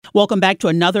Welcome back to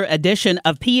another edition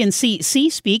of PNC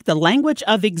C-Speak, the language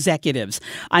of executives.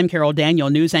 I'm Carol Daniel,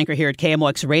 news anchor here at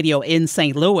KMOX Radio in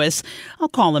St. Louis. I'll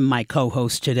call him my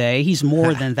co-host today. He's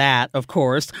more than that, of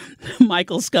course.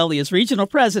 Michael Scully is regional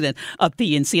president of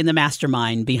PNC and the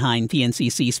mastermind behind PNC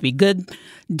C-Speak. Good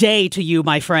day to you,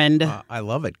 my friend. I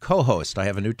love it. Co-host. I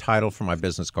have a new title for my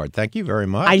business card. Thank you very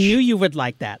much. I knew you would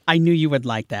like that.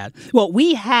 Well,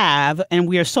 we have, and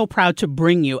we are so proud to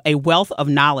bring you a wealth of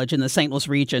knowledge in the St. Louis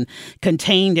region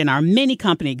contained in our many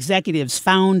company executives,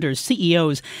 founders,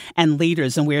 CEOs, and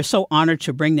leaders. And we are so honored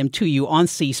to bring them to you on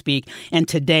C-Speak. And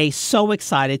today, so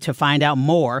excited to find out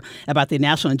more about the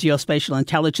National Geospatial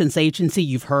Intelligence Agency.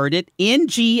 You've heard it,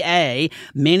 NGA,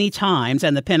 many times,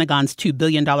 and the Pentagon's $2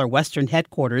 billion Western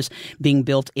headquarters being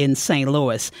built in St.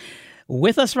 Louis.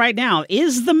 With us right now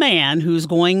is the man who's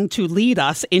going to lead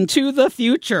us into the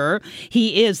future.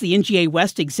 He is the NGA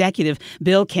West executive,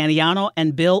 Bill Caniano.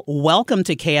 And Bill, welcome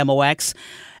to KMOX.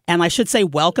 And I should say,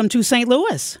 welcome to St.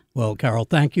 Louis. Well, Carol,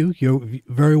 thank you. You're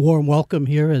very warm welcome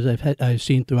here, as I've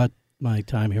seen throughout my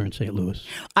time here in St. Louis.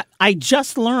 I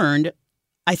just learned,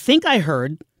 I think I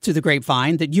heard through the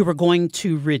grapevine, that you were going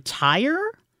to retire?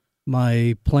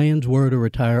 My plans were to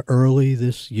retire early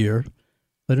this year.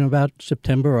 But in about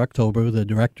September or October, the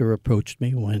director approached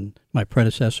me when my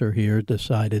predecessor here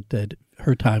decided that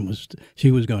her time was,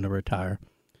 she was going to retire.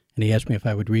 And he asked me if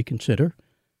I would reconsider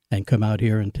and come out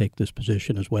here and take this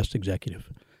position as West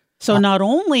executive. So not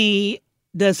only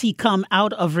does he come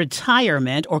out of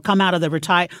retirement or come out of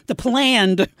the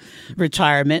planned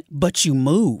retirement, but you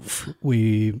move.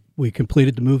 We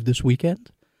completed the move this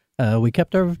weekend. We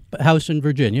kept our house in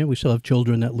Virginia. We still have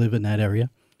children that live in that area.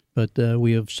 But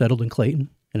we have settled in Clayton,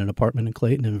 in an apartment in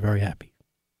Clayton, and very happy.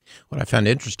 What I found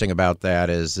interesting about that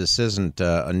is this isn't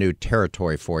a new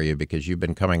territory for you because you've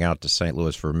been coming out to St.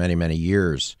 Louis for many, many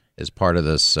years as part of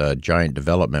this giant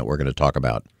development we're going to talk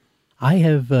about. I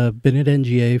have been at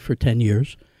NGA for 10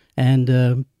 years,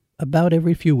 and about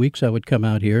every few weeks I would come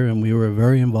out here, and we were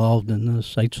very involved in the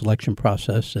site selection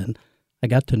process, and I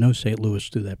got to know St. Louis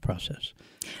through that process.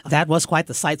 That was quite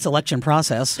the site selection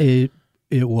process.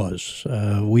 It was.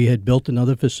 We had built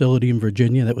another facility in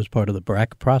Virginia that was part of the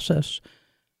BRAC process.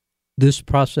 This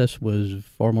process was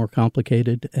far more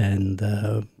complicated, and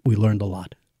we learned a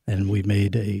lot, and we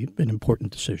made an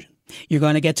important decision. You're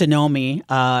going to get to know me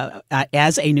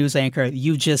as a news anchor.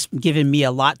 You've just given me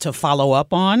a lot to follow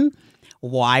up on.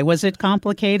 Why was it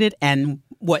complicated, and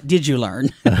what did you learn?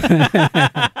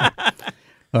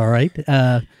 All right.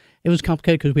 It was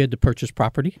complicated because we had to purchase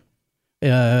property.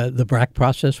 The BRAC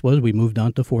process was we moved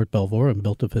on to Fort Belvoir and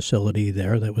built a facility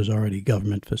there that was already a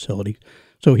government facility.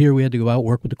 So here we had to go out,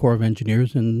 work with the Corps of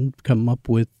Engineers, and come up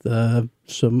with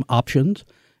some options,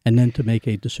 and then to make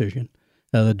a decision.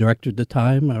 The director at the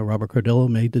time, Robert Cardillo,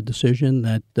 made the decision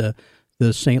that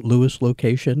the St. Louis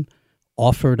location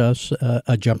offered us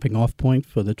a jumping-off point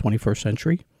for the 21st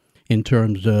century in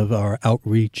terms of our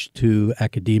outreach to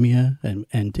academia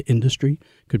and to industry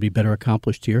could be better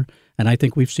accomplished here. And I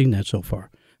think we've seen that so far.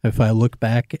 If I look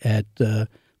back at the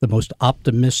most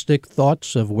optimistic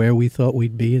thoughts of where we thought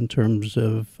we'd be in terms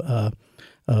of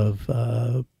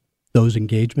those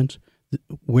engagements,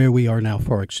 where we are now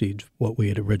far exceeds what we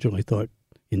had originally thought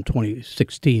in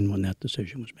 2016 when that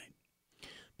decision was made.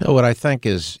 Bill, what I think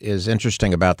is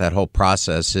interesting about that whole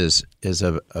process is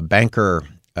a banker.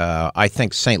 I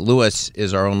think St. Louis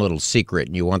is our own little secret,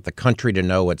 and you want the country to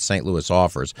know what St. Louis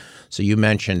offers. So you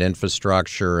mentioned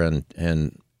infrastructure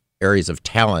and areas of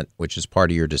talent, which is part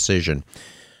of your decision.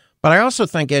 But I also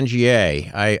think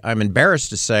NGA, I'm embarrassed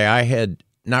to say I had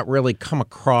not really come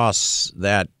across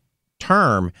that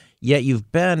term, yet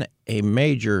you've been a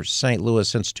major St.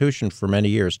 Louis institution for many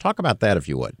years. Talk about that, if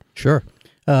you would. Sure.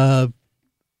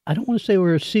 I don't want to say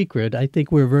we're a secret. I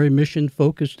think we're a very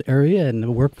mission-focused area, and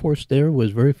the workforce there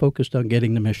was very focused on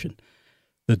getting the mission.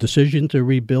 The decision to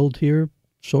rebuild here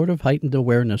sort of heightened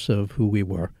awareness of who we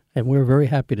were, and we're very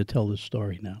happy to tell this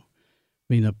story now.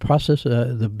 I mean, the process,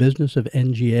 the business of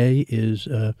NGA is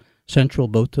central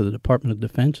both to the Department of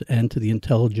Defense and to the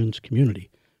intelligence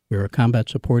community. We're a combat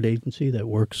support agency that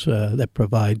works, that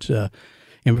provides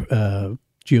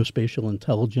geospatial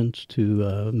intelligence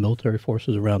to military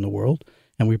forces around the world.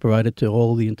 And we provide it to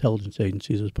all the intelligence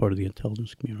agencies as part of the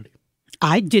intelligence community.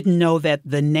 I didn't know that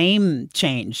the name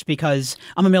changed because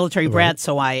I'm a military brat,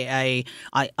 so I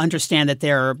understand that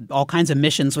there are all kinds of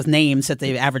missions with names that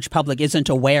the average public isn't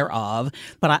aware of.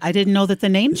 But I didn't know that the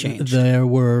name changed. There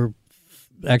were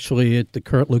actually at the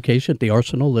current location at the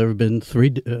Arsenal, there have been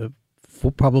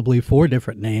probably 4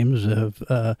 different names of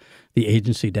the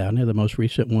agency down there. The most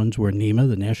recent ones were NEMA,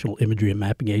 the National Imagery and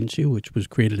Mapping Agency, which was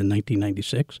created in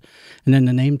 1996. And then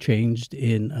the name changed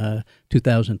in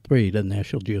 2003 to the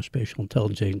National Geospatial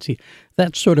Intelligence Agency.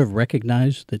 That sort of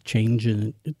recognized the change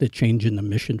in the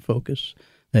mission focus,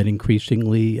 that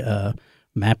increasingly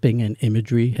mapping and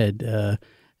imagery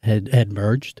had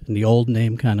merged, and the old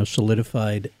name kind of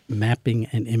solidified mapping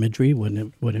and imagery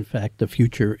when in fact the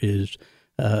future is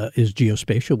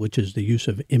geospatial, which is the use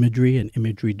of imagery and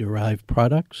imagery-derived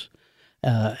products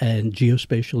and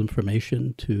geospatial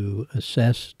information to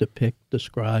assess, depict,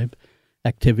 describe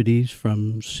activities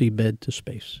from seabed to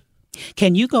space.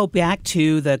 Can you go back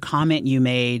to the comment you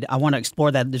made? I want to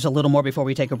explore that. There's a little more before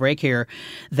we take a break here,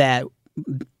 that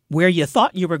where you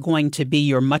thought you were going to be,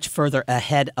 you're much further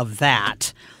ahead of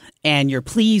that. And you're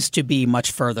pleased to be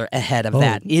much further ahead of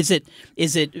that.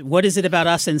 What is it about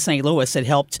us in St. Louis that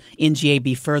helped NGA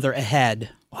be further ahead?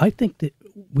 I think that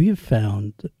we have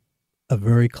found a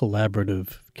very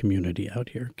collaborative communities out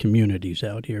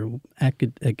here,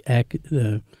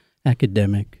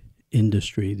 academic,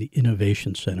 industry, the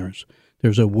innovation centers.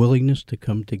 There's a willingness to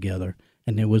come together,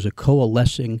 and there was a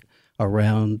coalescing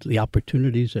around the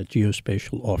opportunities that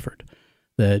geospatial offered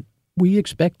that we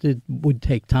expected would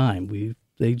take time.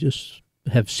 They just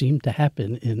have seemed to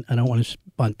happen I don't want to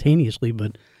spontaneously,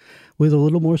 but with a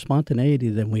little more spontaneity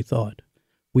than we thought.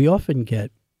 We often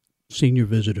get senior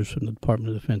visitors from the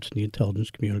Department of Defense and the intelligence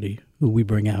community who we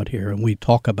bring out here, and we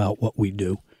talk about what we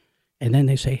do. And then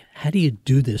they say, how do you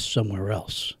do this somewhere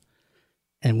else?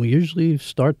 And we usually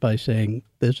start by saying,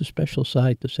 there's a special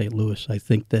side to St. Louis. I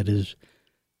think that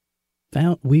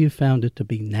we have found it to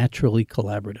be naturally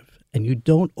collaborative, and you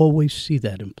don't always see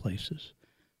that in places.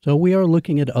 So we are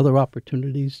looking at other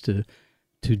opportunities to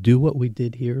do what we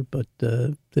did here, but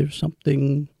there's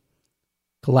something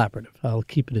collaborative. I'll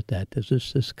keep it at that.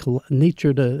 There's this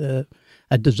nature to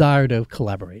a desire to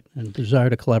collaborate, and a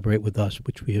desire to collaborate with us,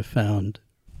 which we have found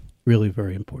really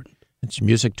very important. It's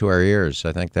music to our ears.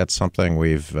 I think that's something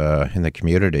we've in the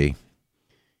community,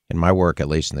 in my work at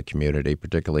least in the community,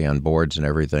 particularly on boards and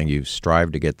everything, you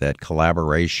strive to get that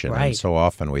collaboration. Right. And so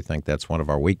often we think that's one of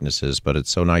our weaknesses, but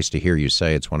it's so nice to hear you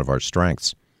say it's one of our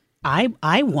strengths.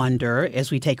 I wonder,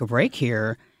 as we take a break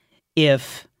here,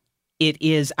 if it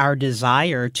is our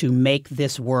desire to make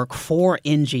this work for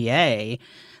NGA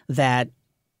that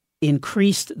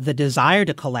increased the desire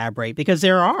to collaborate, because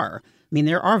there are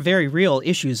very real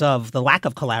issues of the lack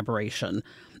of collaboration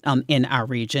in our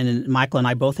region. And Michael and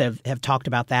I both have talked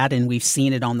about that, and we've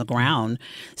seen it on the ground.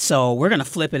 So we're going to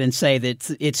flip it and say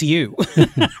that it's you.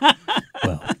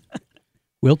 Well,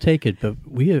 we'll take it, but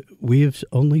we have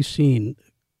only seen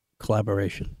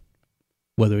collaboration,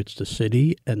 whether it's the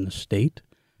city and the state,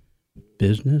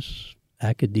 business,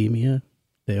 academia.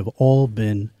 They have all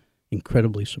been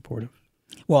incredibly supportive.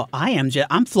 Well,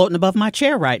 I'm floating above my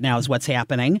chair right now is what's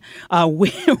happening.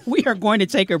 We are going to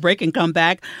take a break and come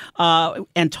back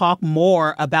and talk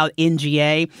more about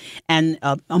NGA. And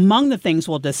among the things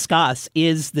we'll discuss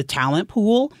is the talent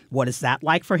pool. What is that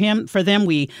like for them?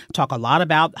 We talk a lot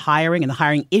about hiring and the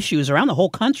hiring issues around the whole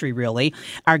country, really.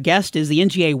 Our guest is the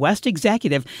NGA West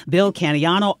executive, Bill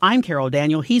Caniano. I'm Carol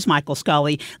Daniel. He's Michael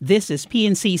Scully. This is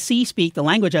PNCC Speak, the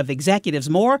language of executives.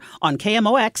 More on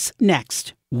KMOX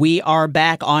next. We are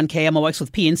back on KMOX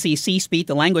with PNCC Speak,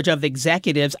 the language of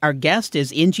executives. Our guest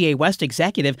is NGA West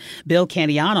executive Bill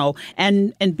Caniano.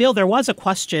 And Bill, there was a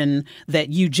question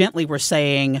that you gently were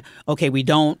saying, okay, we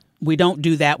don't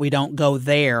do that, we don't go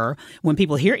there. When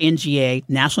people hear NGA,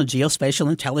 National Geospatial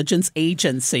Intelligence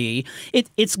Agency,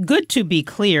 it's good to be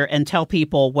clear and tell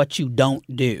people what you don't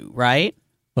do, right?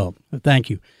 Well, thank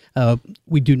you.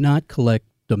 We do not collect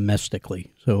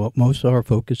domestically. So most of our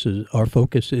focus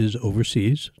is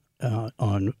overseas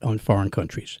on foreign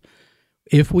countries.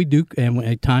 If we do, and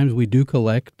at times we do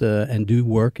collect and do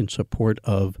work in support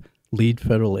of lead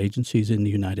federal agencies in the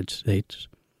United States.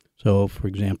 So, for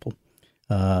example,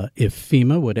 if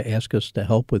FEMA were to ask us to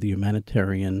help with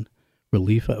humanitarian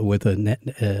relief, with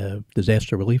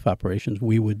disaster relief operations,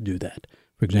 we would do that.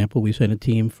 For example, we sent a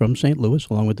team from St. Louis,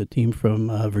 along with a team from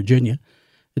Virginia,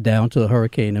 down to the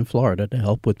hurricane in Florida to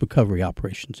help with recovery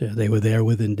operations. They were there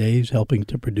within days, helping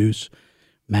to produce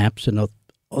maps and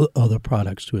other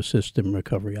products to assist in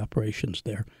recovery operations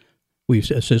there. We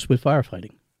assist with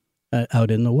firefighting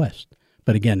out in the West.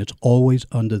 But again, it's always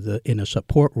in a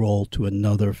support role to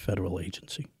another federal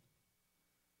agency.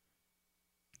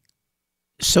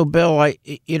 So, Bill, I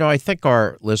think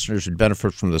our listeners would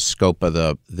benefit from the scope of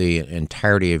the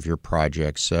entirety of your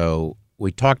project. So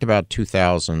we talked about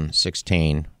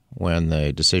 2016 when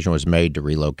the decision was made to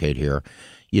relocate here.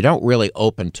 you don't really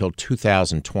open till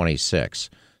 2026.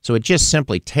 So it just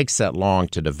simply takes that long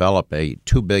to develop a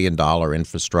 $2 billion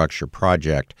infrastructure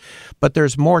project. But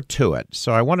there's more to it.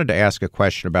 So I wanted to ask a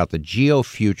question about the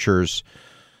GeoFutures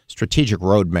strategic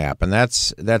roadmap, and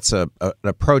that's an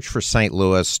approach for St.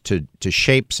 Louis to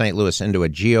shape St. Louis into a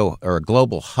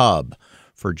global hub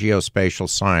for geospatial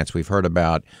science. We've heard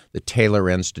about the Taylor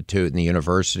Institute and the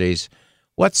universities.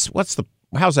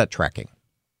 How's that tracking?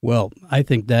 Well, I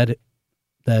think that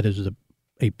is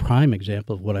a prime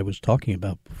example of what I was talking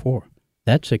about before.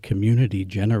 That's a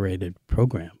community-generated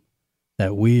program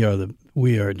that we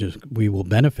will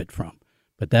benefit from.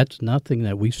 But that's nothing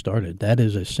that we started. That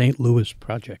is a St. Louis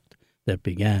project that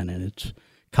began, and it's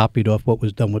copied off what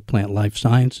was done with Plant Life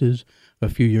Sciences a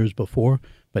few years before.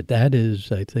 But that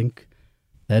is, I think,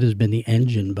 that has been the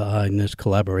engine behind this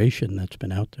collaboration that's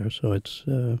been out there. So it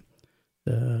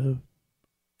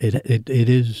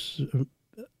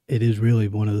is really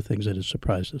one of the things that has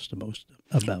surprised us the most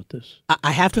about this.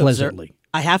 I have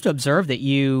to observe that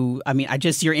your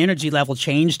energy level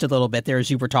changed a little bit there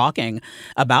as you were talking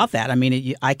about that. I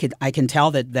mean, I can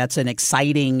tell that that's an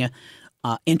exciting,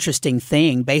 interesting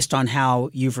thing based on how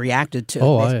you've reacted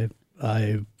to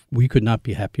it. We could not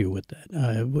be happier with that.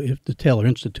 If the Taylor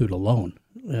Institute alone,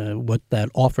 what that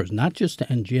offers, not just to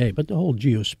NGA, but the whole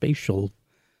geospatial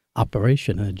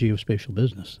operation and the geospatial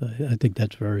business, I think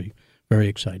that's very, very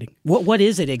exciting. What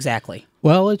is it exactly?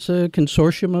 Well, it's a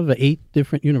consortium of 8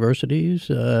 different universities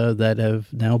that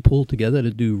have now pulled together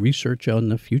to do research on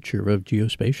the future of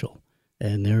geospatial.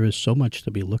 And there is so much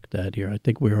to be looked at here. I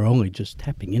think we're only just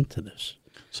tapping into this.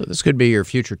 So this could be your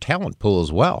future talent pool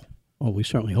as well. Oh, we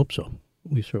certainly hope so.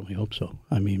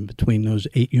 I mean, between those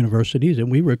 8 universities,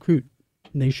 and we recruit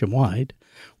nationwide.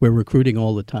 We're recruiting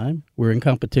all the time. We're in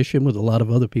competition with a lot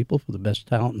of other people for the best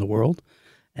talent in the world.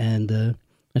 And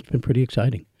that's been pretty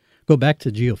exciting. Go back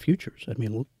to GeoFutures. I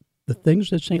mean, the things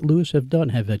that St. Louis have done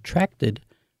have attracted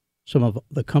some of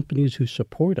the companies who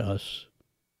support us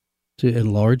to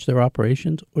enlarge their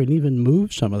operations or even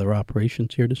move some of their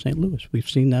operations here to St. Louis. We've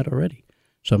seen that already.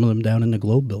 Some of them down in the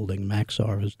Globe building.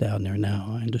 Maxar is down there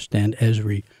now. I understand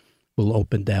Esri will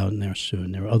open down there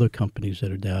soon. There are other companies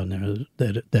that are down there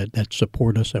that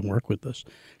support us and work with us.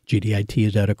 GDIT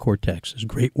is out of Cortex. There's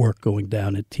great work going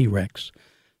down at T-Rex.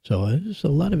 So there's a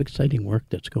lot of exciting work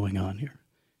that's going on here.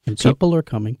 And people are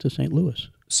coming to St. Louis.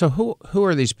 So who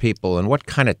are these people and what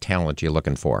kind of talent are you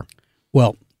looking for?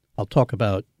 Well, I'll talk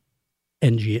about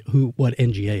what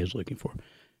NGA is looking for.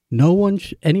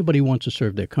 Anybody who wants to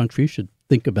serve their country should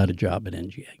think about a job at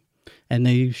NGA. And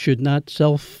they should not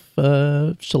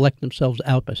select themselves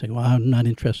out by saying, well, I'm not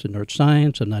interested in earth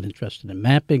science, I'm not interested in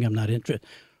mapping, I'm not interested.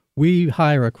 We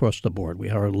hire across the board. We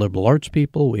hire liberal arts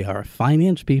people, we hire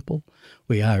finance people,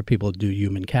 we hire people to do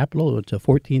human capital. It's a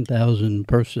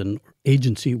 14,000-person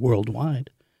agency worldwide.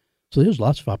 So there's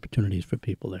lots of opportunities for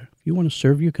people there. If you want to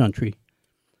serve your country,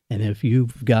 and if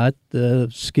you've got the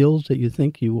skills that you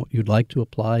think you'd like to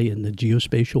apply in the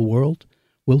geospatial world,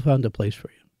 we'll find a place for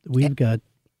you. We've got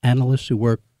analysts who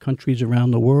work countries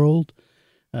around the world.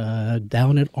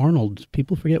 Down at Arnold,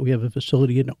 people forget we have a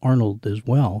facility in Arnold as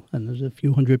well, and there's a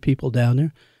few hundred people down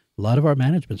there. A lot of our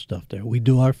management stuff there. We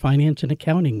do our finance and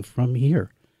accounting from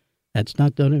here. That's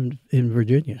not done in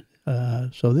Virginia.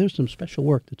 So there's some special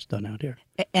work that's done out here.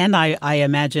 And I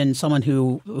imagine someone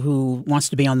who wants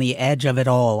to be on the edge of it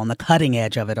all, on the cutting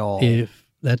edge of it all.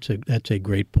 That's a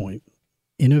great point.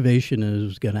 Innovation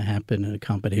is going to happen in a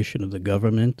combination of the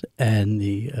government and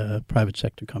the private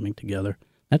sector coming together.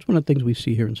 That's one of the things we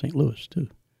see here in St. Louis, too.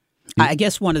 I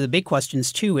guess one of the big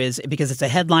questions, too, is because it's a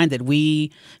headline that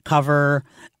we cover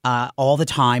all the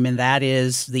time, and that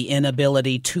is the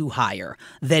inability to hire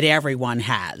that everyone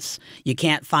has. You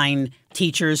can't find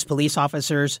teachers, police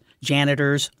officers,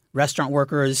 janitors, restaurant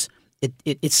workers.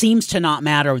 It seems to not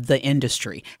matter the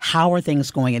industry. How are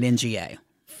things going at NGA?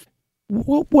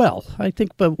 Well, I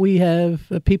think, but we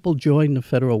have people join the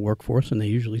federal workforce, and they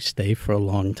usually stay for a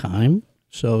long time.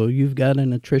 So you've got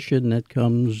an attrition that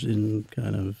comes in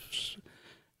kind of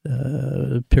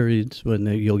periods when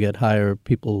you'll get higher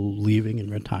people leaving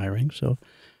and retiring. So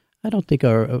I don't think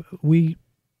we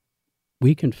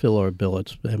can fill our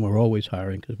billets, and we're always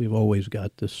hiring because we've always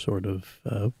got this sort of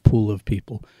pool of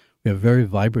people. We have a very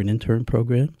vibrant intern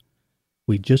program.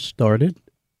 We just started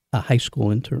a high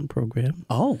school intern program.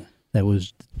 Oh. That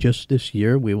was just this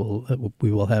year. We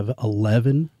will have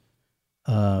 11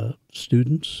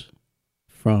 students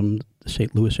from the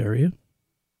St. Louis area.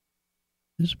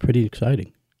 This is pretty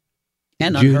exciting.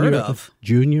 And unheard of.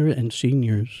 Junior and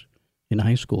seniors in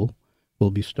high school will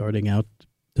be starting out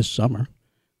this summer.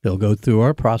 They'll go through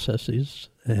our processes,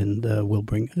 and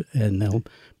they'll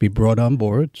be brought on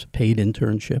board. It's a paid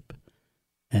internship,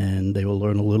 and they will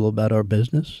learn a little about our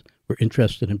business. We're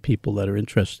interested in people that are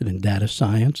interested in data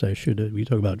science. We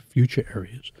talk about future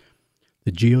areas.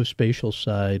 The geospatial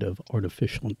side of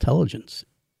artificial intelligence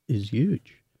is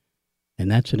huge. And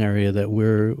that's an area that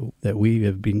we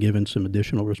have been given some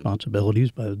additional responsibilities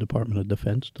by the Department of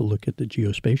Defense to look at the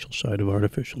geospatial side of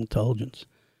artificial intelligence.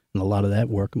 And a lot of that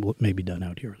work may be done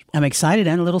out here as well. I'm excited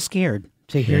and a little scared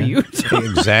to hear you.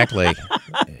 Exactly.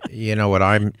 You know, what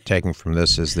I'm taking from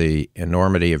this is the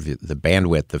enormity of the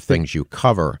bandwidth of things you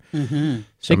cover. Mm-hmm.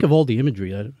 Think of all the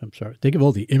imagery. Think of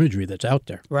all the imagery that's out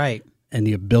there. Right. And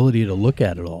the ability to look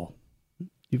at it all.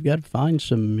 You've got to find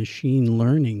some machine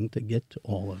learning to get to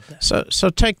all of that. So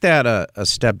take that a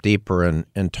step deeper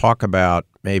and talk about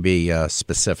maybe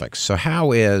specifics. So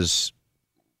how is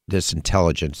this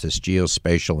intelligence, this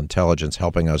geospatial intelligence,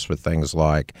 helping us with things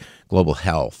like global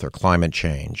health or climate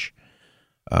change?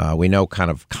 We know kind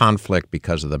of conflict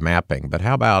because of the mapping, but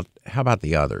how about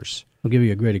the others? I'll give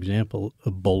you a great example,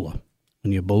 Ebola.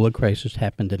 When the Ebola crisis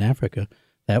happened in Africa,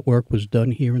 that work was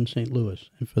done here in St. Louis.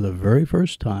 And for the very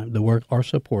first time, our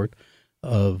support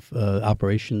of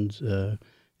operations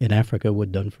in Africa was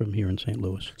done from here in St.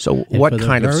 Louis. So what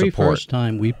kind of support? For the very first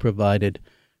time, we provided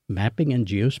mapping and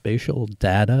geospatial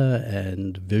data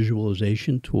and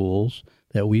visualization tools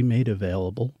that we made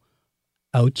available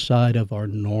outside of our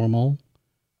normal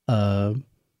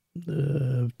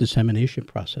dissemination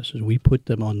processes. We put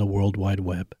them on the World Wide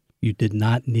Web. You did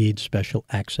not need special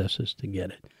accesses to get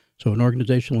it. So an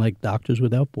organization like Doctors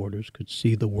Without Borders could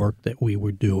see the work that we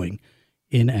were doing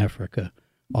in Africa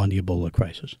on the Ebola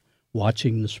crisis,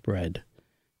 watching the spread,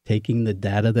 taking the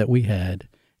data that we had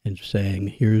and saying,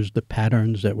 here's the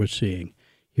patterns that we're seeing.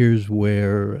 Here's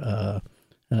where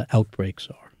outbreaks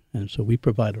are. And so we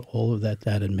provided all of that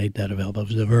data and made that available. It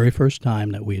was the very first time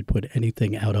that we had put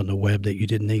anything out on the web that you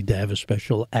didn't need to have a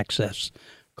special access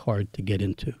card to get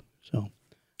into. So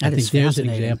I think there's an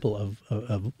example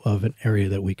of an area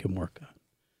that we can work on.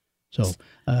 So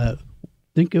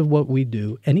think of what we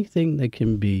do. Anything that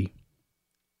can be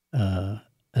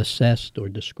assessed or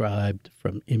described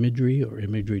from imagery or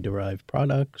imagery-derived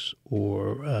products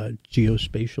or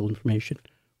geospatial information,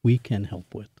 we can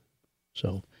help with.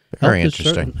 So very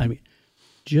interesting.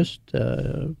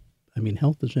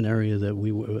 Health is an area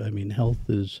that health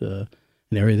is an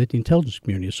area that the intelligence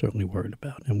community is certainly worried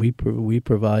about, and we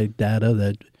provide data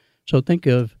that. So think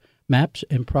of maps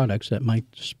and products that might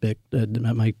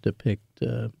depict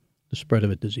the spread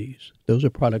of a disease. Those are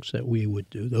products that we would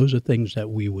do. Those are things that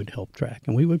we would help track,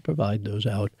 and we would provide those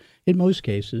out in most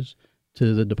cases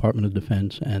to the Department of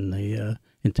Defense and the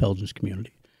intelligence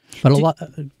community. But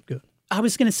good. I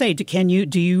was going to say,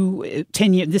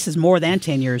 this is more than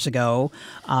 10 years ago,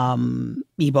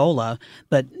 Ebola,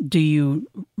 but do you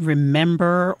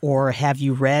remember or have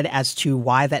you read as to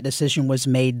why that decision was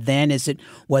made then?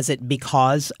 Was it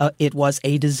because it was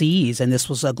a disease and this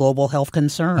was a global health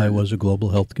concern? It was a global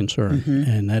health concern. Mm-hmm.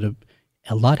 And that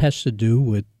a lot has to do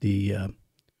with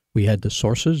we had the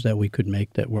sources that we could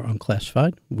make that were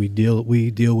unclassified. We deal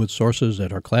with sources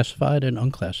that are classified and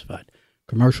unclassified.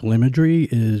 Commercial imagery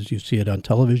you see it on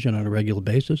television on a regular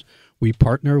basis. We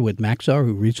partner with Maxar,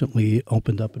 who recently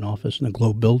opened up an office in the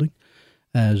Globe building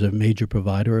as a major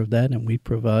provider of that. And we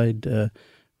provide,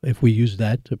 if we use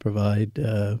that to provide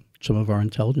some of our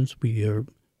intelligence, it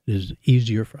is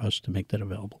easier for us to make that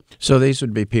available. So these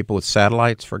would be people with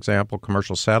satellites, for example,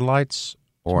 commercial satellites?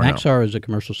 Or Maxar is a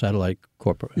commercial satellite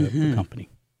company.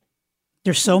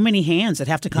 There's so many hands that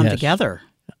have to come together.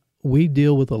 We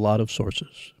deal with a lot of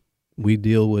sources. We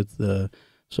deal with, there's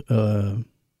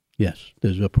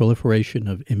a proliferation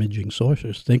of imaging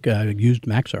sources. Think I used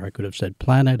Maxar. I could have said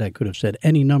Planet. I could have said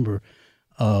any number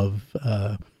of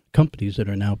companies that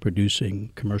are now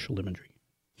producing commercial imagery.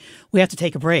 We have to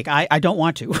take a break. I don't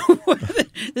want to.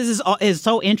 This is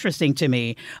so interesting to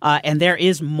me. And there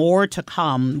is more to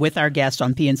come with our guest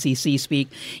on PNCC Speak.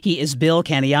 He is Bill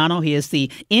Caniano. He is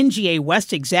the NGA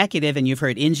West Executive, and you've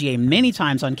heard NGA many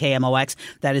times on KMOX.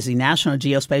 That is the National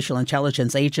Geospatial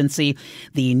Intelligence Agency,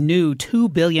 the new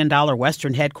 $2 billion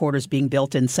Western headquarters being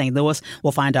built in St. Louis.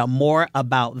 We'll find out more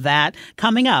about that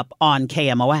coming up on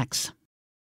KMOX.